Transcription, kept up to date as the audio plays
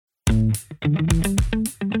Awesome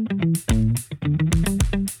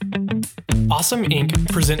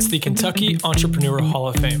Inc. presents the Kentucky Entrepreneur Hall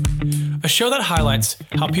of Fame, a show that highlights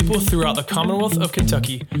how people throughout the Commonwealth of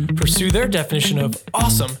Kentucky pursue their definition of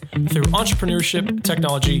awesome through entrepreneurship,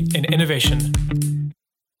 technology, and innovation.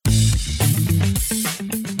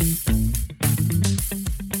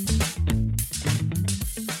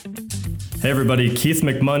 Hey everybody, Keith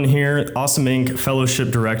McMunn here, Awesome Inc. Fellowship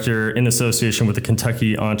Director in association with the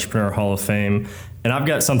Kentucky Entrepreneur Hall of Fame. And I've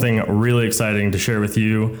got something really exciting to share with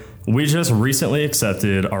you. We just recently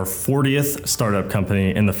accepted our 40th startup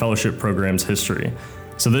company in the fellowship program's history.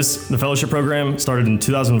 So the fellowship program started in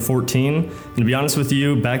 2014. And to be honest with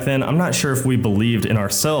you, back then, I'm not sure if we believed in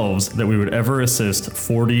ourselves that we would ever assist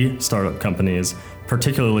 40 startup companies,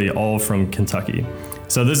 particularly all from Kentucky.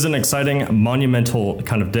 So this is an exciting, monumental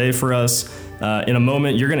kind of day for us. In a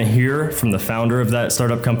moment, you're going to hear from the founder of that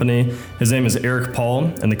startup company. His name is Eric Paul,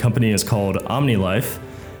 and the company is called OmniLife.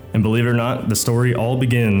 And believe it or not, the story all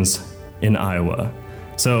begins in Iowa.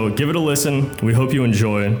 So give it a listen. We hope you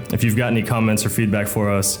enjoy. If you've got any comments or feedback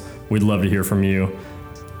for us, we'd love to hear from you.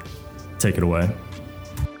 Take it away.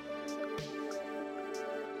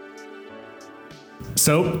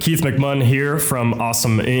 So, Keith McMunn here from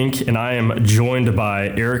Awesome Inc., and I am joined by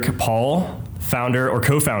Eric Paul, founder or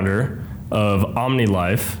co-founder of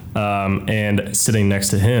OmniLife, and sitting next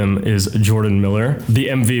to him is Jordan Miller, the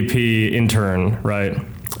MVP intern, right,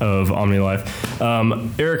 of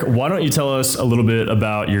OmniLife. Eric, why don't you tell us a little bit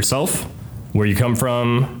about yourself, where you come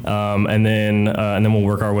from, and then we'll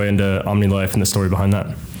work our way into OmniLife and the story behind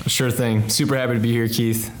that. Sure thing. Super happy to be here,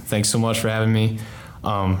 Keith. Thanks so much for having me.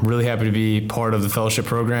 Really happy to be part of the fellowship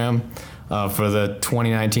program for the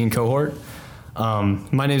 2019 cohort.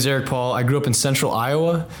 My name is Eric Paul. I grew up in central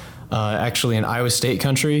Iowa, actually in Iowa State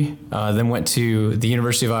country, then went to the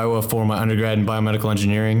University of Iowa for my undergrad in biomedical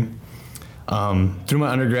engineering. Through my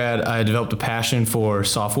undergrad, I developed a passion for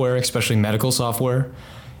software, especially medical software,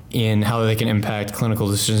 in how they can impact clinical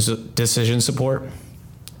decision support.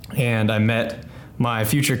 And I met my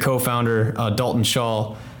future co-founder, Dalton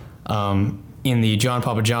Shaw, in the John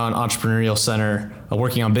Papa John Entrepreneurial Center,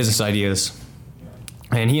 working on business ideas.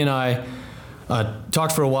 And he and I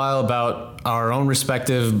talked for a while about our own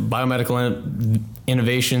respective biomedical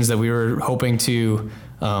innovations that we were hoping to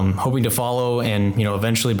follow and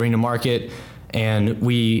eventually bring to market. And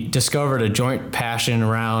we discovered a joint passion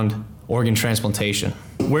around organ transplantation.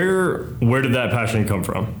 Where did that passion come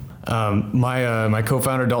from? My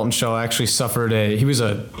co-founder Dalton Shaw actually he was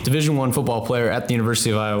a Division I football player at the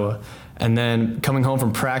University of Iowa. And then coming home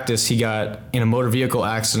from practice, he got in a motor vehicle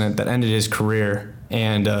accident that ended his career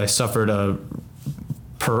and suffered a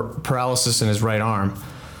paralysis in his right arm.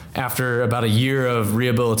 After about a year of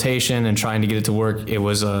rehabilitation and trying to get it to work, it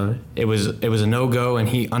was a no-go, and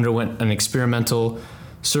he underwent an experimental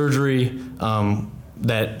surgery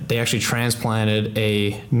that they actually transplanted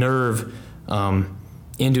a nerve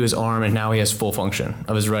into his arm, and now he has full function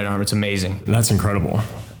of his right arm. It's amazing. That's incredible.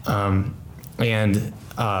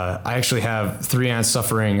 I actually have 3 aunts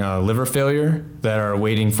suffering liver failure that are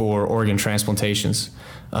waiting for organ transplantations.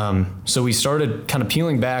 So we started kind of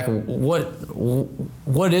peeling back.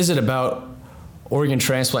 What is it about organ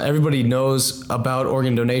transplant? Everybody knows about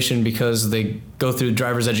organ donation because they go through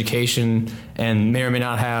driver's education and may or may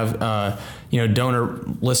not have donor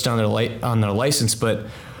list on their license, but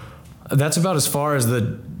that's about as far as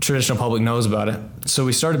the traditional public knows about it. So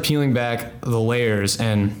we started peeling back the layers,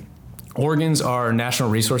 and organs are national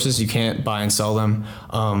resources. You can't buy and sell them.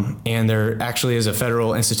 And there actually is a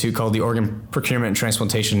federal institute called the Organ Procurement and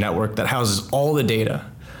Transplantation Network that houses all the data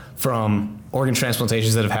from organ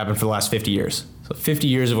transplantations that have happened for the last 50 years. So 50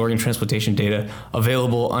 years of organ transplantation data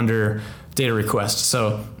available under data request.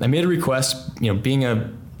 So I made a request, being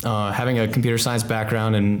having a computer science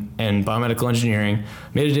background and biomedical engineering,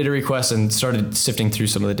 made a data request and started sifting through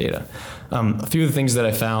some of the data. A few of the things that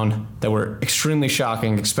I found that were extremely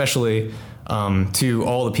shocking, especially to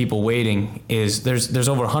all the people waiting, is there's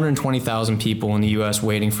over 120,000 people in the U.S.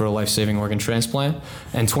 waiting for a life-saving organ transplant,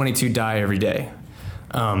 and 22 die every day.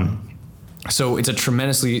 So it's a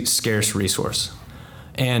tremendously scarce resource.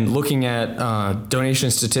 And looking at donation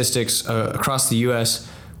statistics across the U.S.,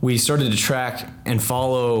 we started to track and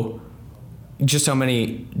follow just how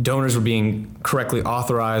many donors were being correctly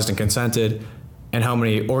authorized and consented, and how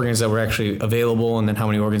many organs that were actually available, and then how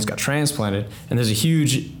many organs got transplanted. And there's a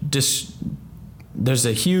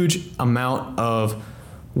huge amount of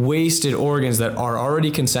wasted organs that are already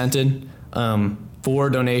consented for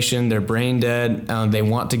donation. They're brain dead. They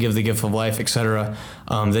want to give the gift of life, etc.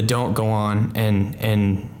 That don't go on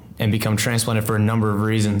and become transplanted for a number of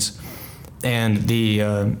reasons. and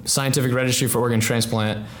the Scientific Registry for Organ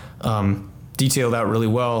Transplant detailed out really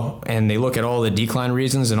well, and they look at all the decline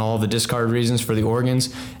reasons and all the discard reasons for the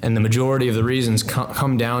organs, and the majority of the reasons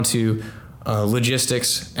come down to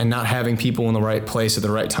logistics and not having people in the right place at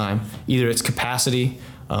the right time. Either it's capacity,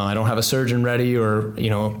 I don't have a surgeon ready, or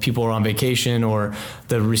people are on vacation, or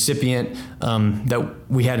the recipient that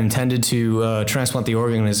we had intended to transplant the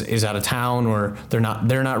organ is out of town, or they're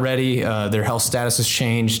not ready. Their health status has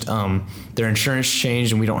changed, their insurance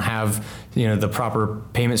changed, and we don't have the proper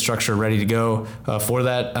payment structure ready to go for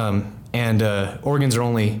that. And organs are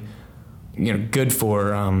only good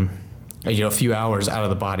for a few hours out of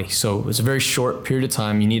the body, so it's a very short period of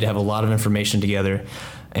time. You need to have a lot of information together.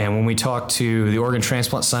 And when we talked to the Organ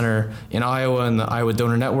Transplant Center in Iowa and the Iowa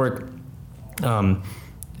Donor Network, and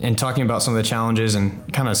talking about some of the challenges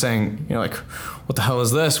and kind of saying, what the hell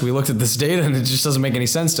is this? We looked at this data and it just doesn't make any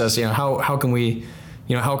sense to us. How can we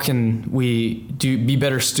be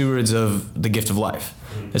better stewards of the gift of life,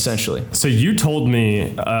 essentially? So you told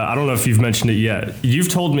me, I don't know if you've mentioned it yet. You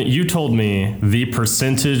told me the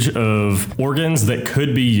percentage of organs that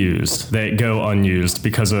could be used that go unused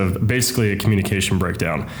because of basically a communication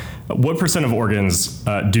breakdown. What percent of organs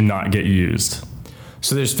do not get used?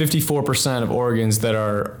 So there's 54% of organs that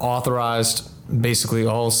are authorized, basically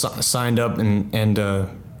all signed up and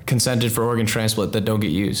consented for organ transplant that don't get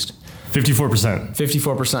used. 54%.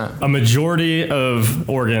 54%. A majority of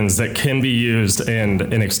organs that can be used and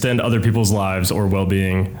extend other people's lives or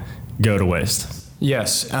well-being go to waste.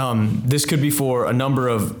 Yes. This could be for a number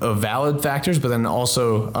of valid factors, but then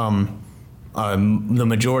also the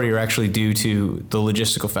majority are actually due to the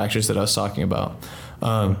logistical factors that I was talking about.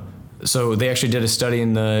 So they actually did a study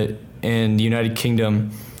in the United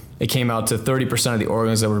Kingdom. It came out to 30% of the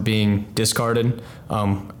organs that were being discarded.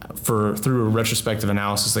 Through a retrospective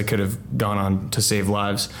analysis, they could have gone on to save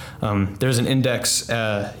lives. There's an index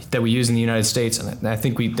that we use in the United States, and I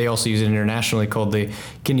think they also use it internationally, called the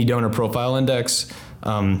Kidney Donor Profile Index.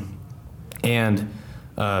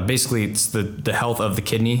 Basically, it's the health of the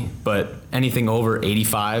kidney, but anything over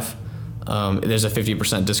 85, there's a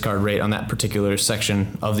 50% discard rate on that particular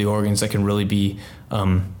section of the organs that can really be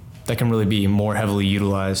more heavily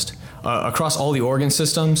utilized. Across all the organ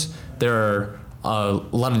systems, there are a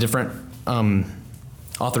lot of different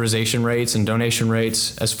authorization rates and donation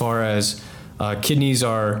rates. As far as kidneys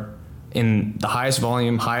are in the highest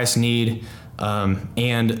volume, highest need,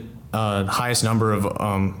 and highest number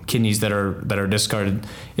of kidneys that are discarded.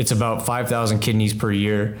 It's about 5,000 kidneys per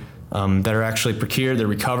year that are actually procured. They're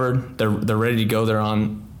recovered. They're ready to go. They're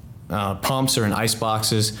on pumps or in ice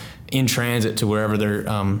boxes in transit to wherever they're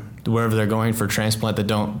going for transplant that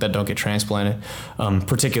don't get transplanted,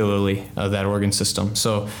 particularly that organ system.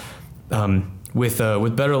 So with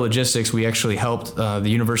better logistics, we actually helped the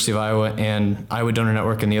University of Iowa and Iowa Donor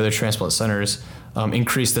Network and the other transplant centers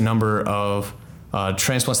increase the number of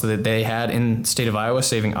transplants that they had in the state of Iowa,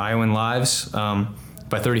 saving Iowan lives by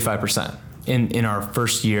 35% in our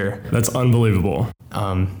first year. That's unbelievable.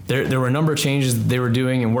 There were a number of changes they were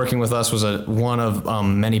doing, and working with us was one of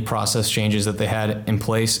many process changes that they had in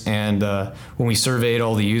place. And when we surveyed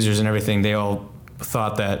all the users and everything, they all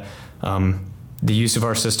thought that the use of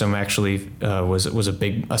our system actually was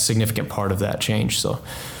a significant part of that change.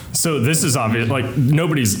 So this is obvious. Like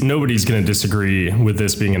nobody's going to disagree with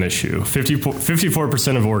this being an issue.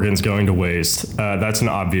 54% of organs going to waste. That's an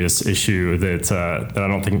obvious issue that I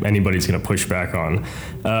don't think anybody's going to push back on.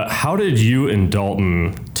 How did you and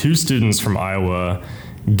Dalton, two students from Iowa,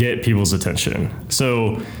 get people's attention?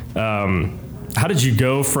 So how did you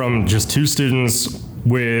go from just two students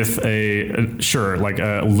with a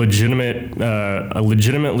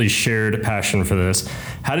legitimately shared passion for this?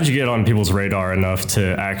 How did you get on people's radar enough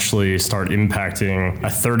to actually start impacting a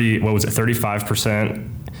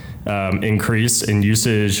 35% increase in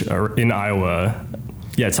usage in Iowa?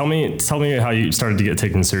 Yeah, tell me how you started to get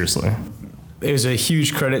taken seriously. It was a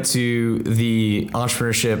huge credit to the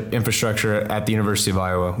entrepreneurship infrastructure at the University of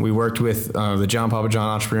Iowa. We worked with the John Papa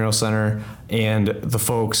John Entrepreneurial Center and the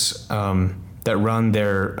folks that run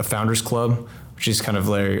their Founders Club, which is kind of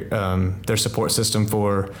their support system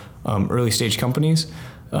for early stage companies.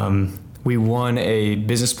 We won a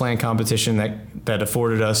business plan competition that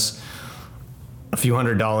afforded us a few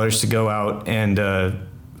 $100s to go out and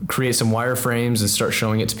create some wireframes and start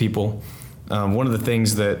showing it to people. One of the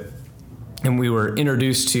things and we were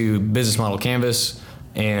introduced to Business Model Canvas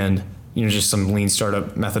and just some lean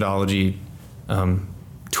startup methodology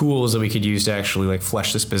tools that we could use to actually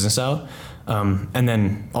flesh this business out. And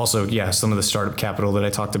then also, some of the startup capital that I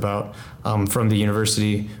talked about from the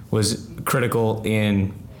university was critical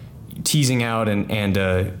in teasing out and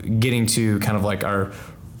getting to kind of like our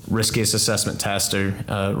riskiest assessment test, or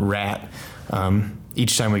RAT.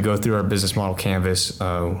 Each time we go through our business model canvas,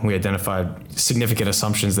 we identified significant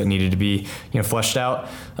assumptions that needed to be, fleshed out.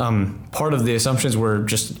 Part of the assumptions were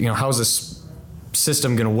just, how is this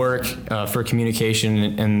system going to work for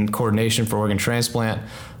communication and coordination for organ transplant?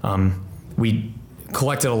 We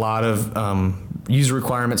collected a lot of user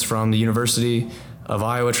requirements from the University of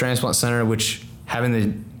Iowa Transplant Center, which having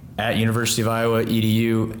the at University of Iowa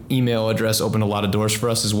EDU email address opened a lot of doors for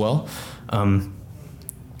us as well.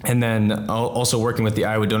 And then also working with the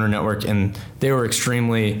Iowa Donor Network, and they were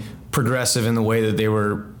extremely progressive in the way that they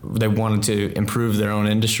wanted to improve their own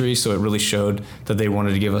industry. So it really showed that they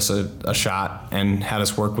wanted to give us a shot, and had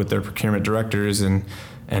us work with their procurement directors and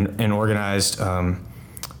organized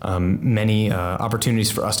many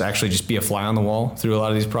opportunities for us to actually just be a fly on the wall through a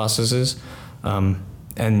lot of these processes.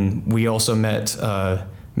 And we also met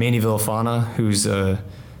Manny Villafana, who's a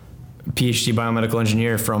PhD biomedical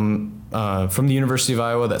engineer from the University of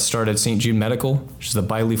Iowa that started St. Jude Medical, which is the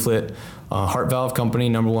bileaflet heart valve company,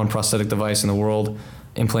 #1 prosthetic device in the world,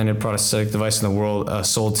 implanted prosthetic device in the world,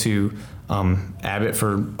 sold to Abbott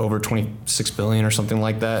for over $26 billion or something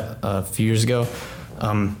like that a few years ago.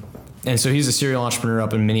 And so he's a serial entrepreneur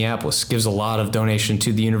up in Minneapolis, gives a lot of donation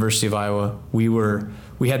to the University of Iowa.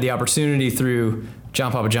 We had the opportunity through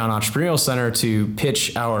John Papa John Entrepreneurial Center to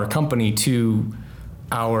pitch our company to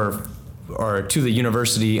the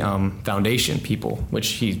university foundation people, which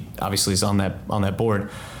he obviously is on that board.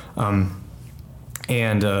 And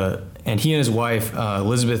he and his wife,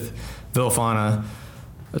 Elizabeth Villafana,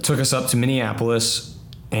 took us up to Minneapolis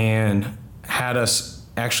and had us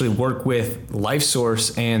actually work with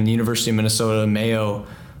LifeSource and the University of Minnesota, Mayo,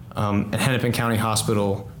 and Hennepin County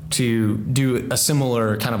Hospital to do a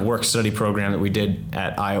similar kind of work study program that we did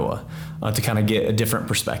at Iowa to kind of get a different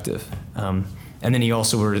perspective. And then he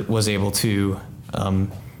also was able to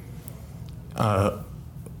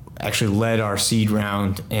actually led our seed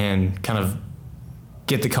round and kind of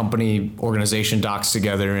get the company organization docs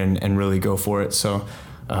together and really go for it. So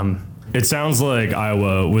it sounds like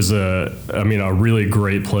Iowa was a really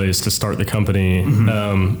great place to start the company.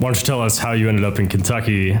 Mm-hmm. Why don't you tell us how you ended up in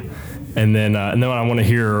Kentucky? And then I want to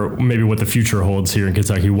hear maybe what the future holds here in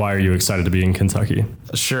Kentucky. Why are you excited to be in Kentucky?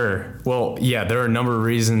 Sure. Well, yeah, there are a number of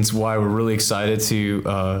reasons why we're really excited to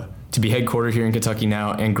be headquartered here in Kentucky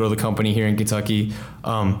now and grow the company here in Kentucky.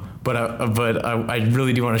 But I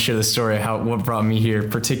really do want to share the story of what brought me here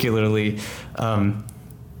particularly.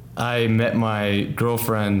 I met my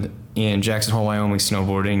girlfriend in Jackson Hole, Wyoming,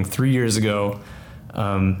 snowboarding 3 years ago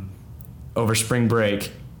over spring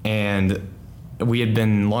break, and we had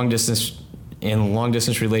been in a long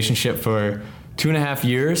distance relationship for 2.5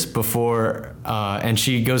 years before, and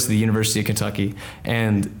she goes to the University of Kentucky,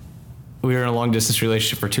 and we were in a long distance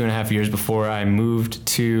relationship for 2.5 years before I moved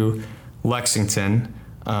to Lexington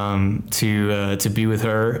to be with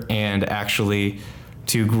her and actually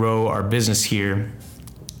to grow our business here.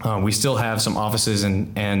 We still have some offices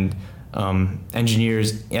and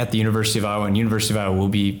engineers at the University of Iowa, and University of Iowa will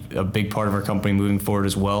be a big part of our company moving forward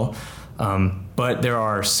as well. But there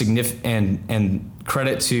are significant, and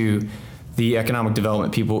credit to the economic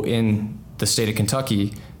development people in the state of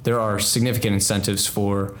Kentucky, there are significant incentives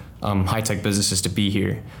for high-tech businesses to be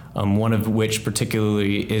here. One of which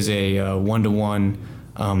particularly is a 1-to-1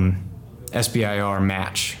 SBIR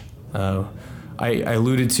match. I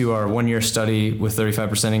alluded to our 1-year study with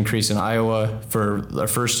 35% increase in Iowa for our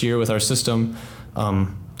first year with our system.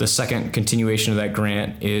 The second continuation of that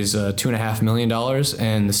grant is $2.5 million,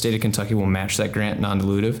 and the state of Kentucky will match that grant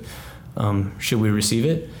non-dilutive should we receive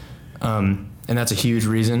it. And that's a huge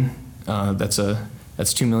reason. That's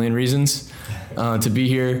 2 million reasons to be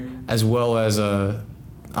here, as well as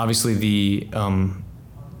obviously the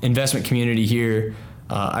investment community here.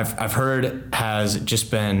 I've heard has just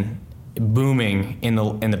been booming in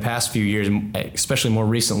the past few years, especially more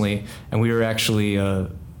recently. And we were actually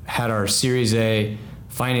had our Series A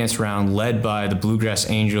finance round led by the Bluegrass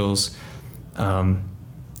Angels,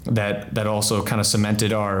 that also kind of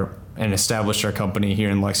cemented and established our company here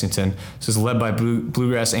in Lexington. So it's led by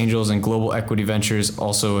Bluegrass Angels and Global Equity Ventures,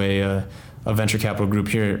 also a venture capital group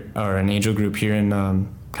here, or an angel group here in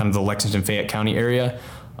kind of the Lexington Fayette County area.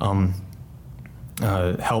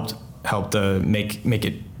 Helped make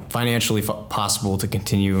it financially possible to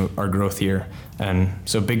continue our growth here. And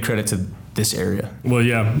so big credit this area. Well,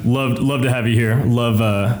 yeah, love to have you here.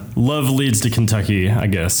 Love leads to Kentucky, I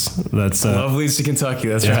guess. That's love leads to Kentucky.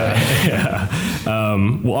 That's right. Yeah.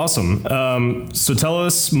 Well, awesome. So tell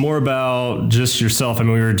us more about just yourself. I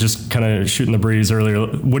mean, we were just kind of shooting the breeze earlier.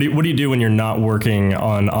 What do you do when you're not working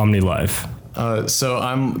on OmniLife? So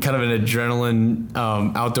I'm kind of an adrenaline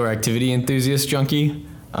outdoor activity enthusiast junkie.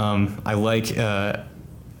 I like.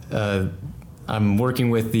 I'm working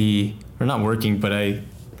with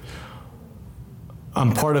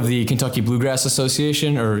I'm part of the Kentucky Bluegrass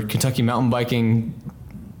Association, or Kentucky Mountain Biking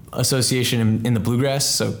Association in the Bluegrass,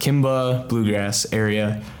 so Kimba Bluegrass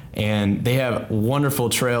area, and they have wonderful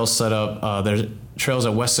trails set up. There's trails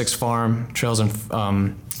at West Six Farm, trails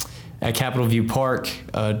at Capitol View Park,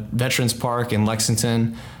 Veterans Park in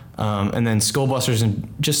Lexington, and then Skullbusters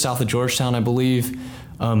just south of Georgetown, I believe,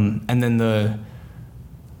 and then the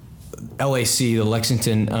LAC, the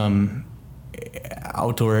Lexington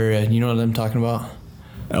outdoor area. You know what I'm talking about?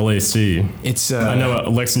 LAC. It's I know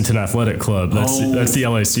Lexington Athletic Club. That's the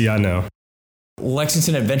LAC I know.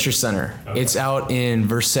 Lexington Adventure Center. Okay. It's out in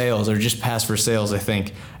Versailles, or just past Versailles, I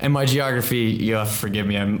think. And my geography, you have to forgive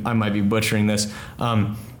me, I might be butchering this.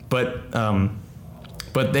 But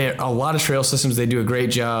there are a lot of trail systems. They do a great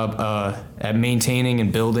job at maintaining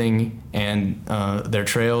and building and their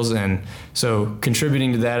trails, and so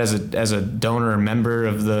contributing to that as a donor or member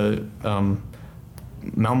of the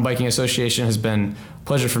Mountain Biking Association has been a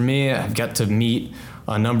pleasure for me. I've got to meet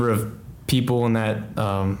a number of people in that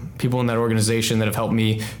organization that have helped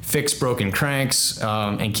me fix broken cranks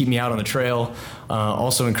and keep me out on the trail.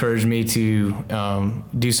 Also encouraged me to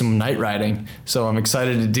do some night riding. So I'm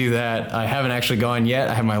excited to do that. I haven't actually gone yet.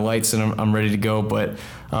 I have my lights and I'm ready to go. But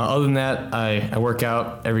other than that, I work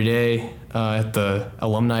out every day at the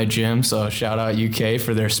alumni gym. So shout out UK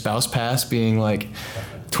for their spouse pass being like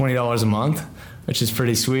 $20 a month, which is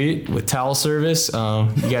pretty sweet, with towel service.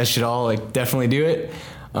 You guys should all definitely do it.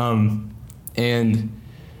 And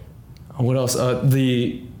what else?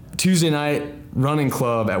 The Tuesday night running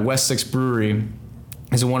club at West Six Brewery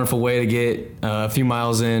is a wonderful way to get a few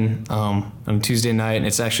miles in on Tuesday night. And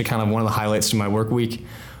it's actually kind of one of the highlights to my work week.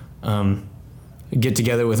 Get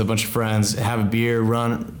together with a bunch of friends, have a beer,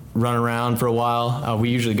 run around for a while. We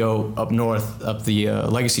usually go up north, up the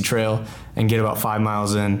Legacy Trail, and get about 5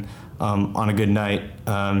 miles in on a good night.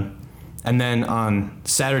 And then on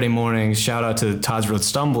Saturday mornings, shout out to Todd's Road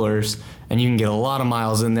Stumblers, and you can get a lot of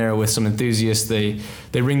miles in there with some enthusiasts. They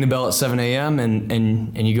ring the bell at 7 a.m.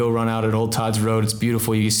 and you go run out at Old Todd's Road. It's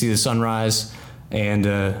beautiful. You can see the sunrise, and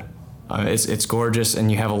it's gorgeous.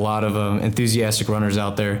 And you have a lot of enthusiastic runners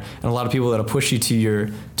out there, and a lot of people that'll push you to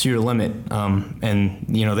your limit. And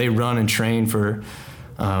they run and train for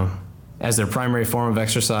as their primary form of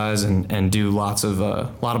exercise, and do a lot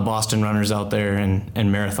of Boston runners out there and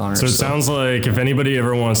marathoners. So it sounds like if anybody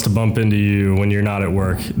ever wants to bump into you when you're not at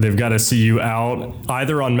work, they've got to see you out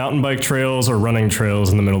either on mountain bike trails or running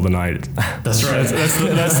trails in the middle of the night. That's right.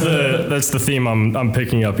 that's the theme I'm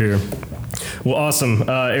picking up here. Well, awesome.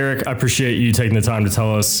 Eric, I appreciate you taking the time to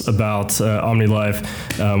tell us about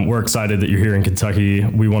OmniLife. We're excited that you're here in Kentucky.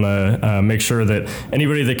 We want to make sure that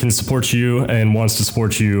anybody that can support you and wants to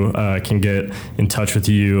support you can get in touch with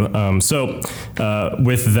you. So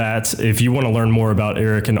with that, if you want to learn more about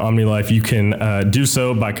Eric and OmniLife, you can do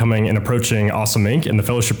so by coming and approaching Awesome Inc. in the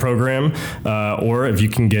fellowship program, or if you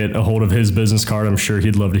can get a hold of his business card, I'm sure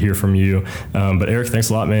he'd love to hear from you. But Eric,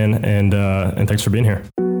 thanks a lot, man, and thanks for being here.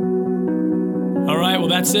 All right, well,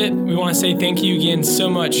 that's it. We want to say thank you again so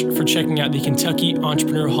much for checking out the Kentucky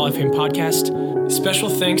Entrepreneur Hall of Fame podcast. Special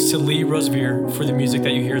thanks to Lee Rosevier for the music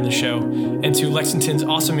that you hear in the show, and to Lexington's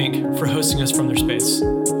Awesome Inc. for hosting us from their space.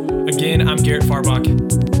 Again, I'm Garrett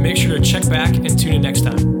Farbach. Make sure to check back and tune in next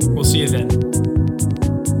time. We'll see you then.